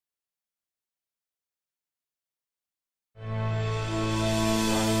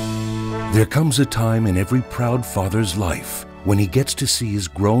There comes a time in every proud father's life when he gets to see his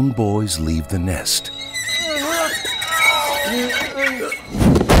grown boys leave the nest.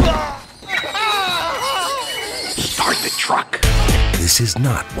 Start the truck. This is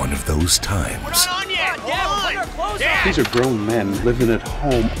not one of those times. We're not on yet. Dad, we're close on. These are grown men living at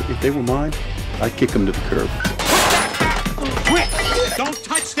home. If they were mine, I'd kick them to the curb. Quick! Don't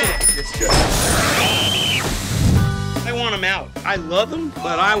touch that! I want him out. I love them,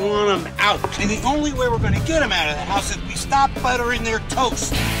 but I want them out. And the only way we're going to get them out of the house is if we stop buttering their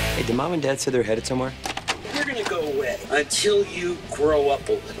toast. Hey, did Mom and Dad say they're headed somewhere? You're going to go away until you grow up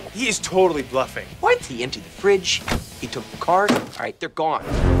a little. He is totally bluffing. What? He emptied the fridge. He took the card. All right, they're gone.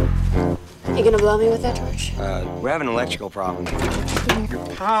 You gonna blow me with that torch? We're having an electrical problem. Your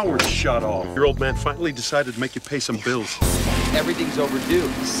power's shut off. Your old man finally decided to make you pay some bills. Everything's overdue.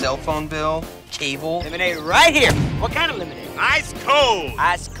 Cell phone bill, cable. Lemonade right here. What kind of lemonade? Ice cold.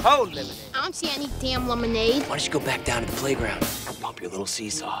 Ice cold lemonade. I don't see any damn lemonade. Why don't you go back down to the playground and pump your little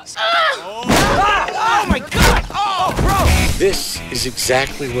seesaws? Oh my God! Oh, bro! This is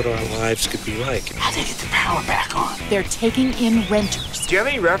exactly what our lives could be like. How'd they get the power back on? They're taking in renters. Do you have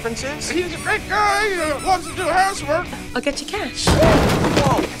any references? He's a great guy who loves to do housework. I'll get you cash.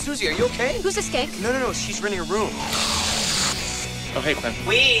 Whoa, Susie, are you okay? Who's this cake? No, she's renting a room. Oh, hey, Clem.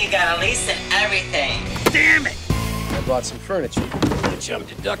 We got a lease and everything. Damn it! I bought some furniture. Which I'm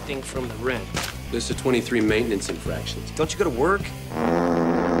deducting from the rent. This is 23 maintenance infractions. Don't you go to work?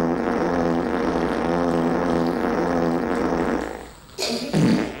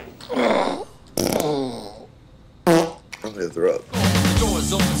 I'm gonna throw up. The door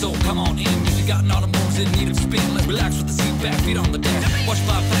is open, so come on in. If you got all the moves in need of spin, let's relax with the seat back, feet on the deck. Watch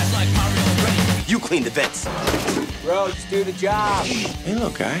fly fast like Mario Ray. You clean the vents. Bro, just do the job. Hey,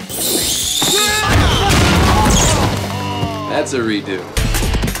 look, guy. That's a redo.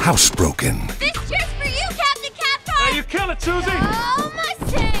 Housebroken. This just for you, Captain Catfight! Hey, you kill it, Susie! Oh,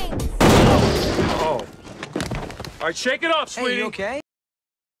 Mustangs! Oh. All right, shake it off, sweetie. Hey, you okay?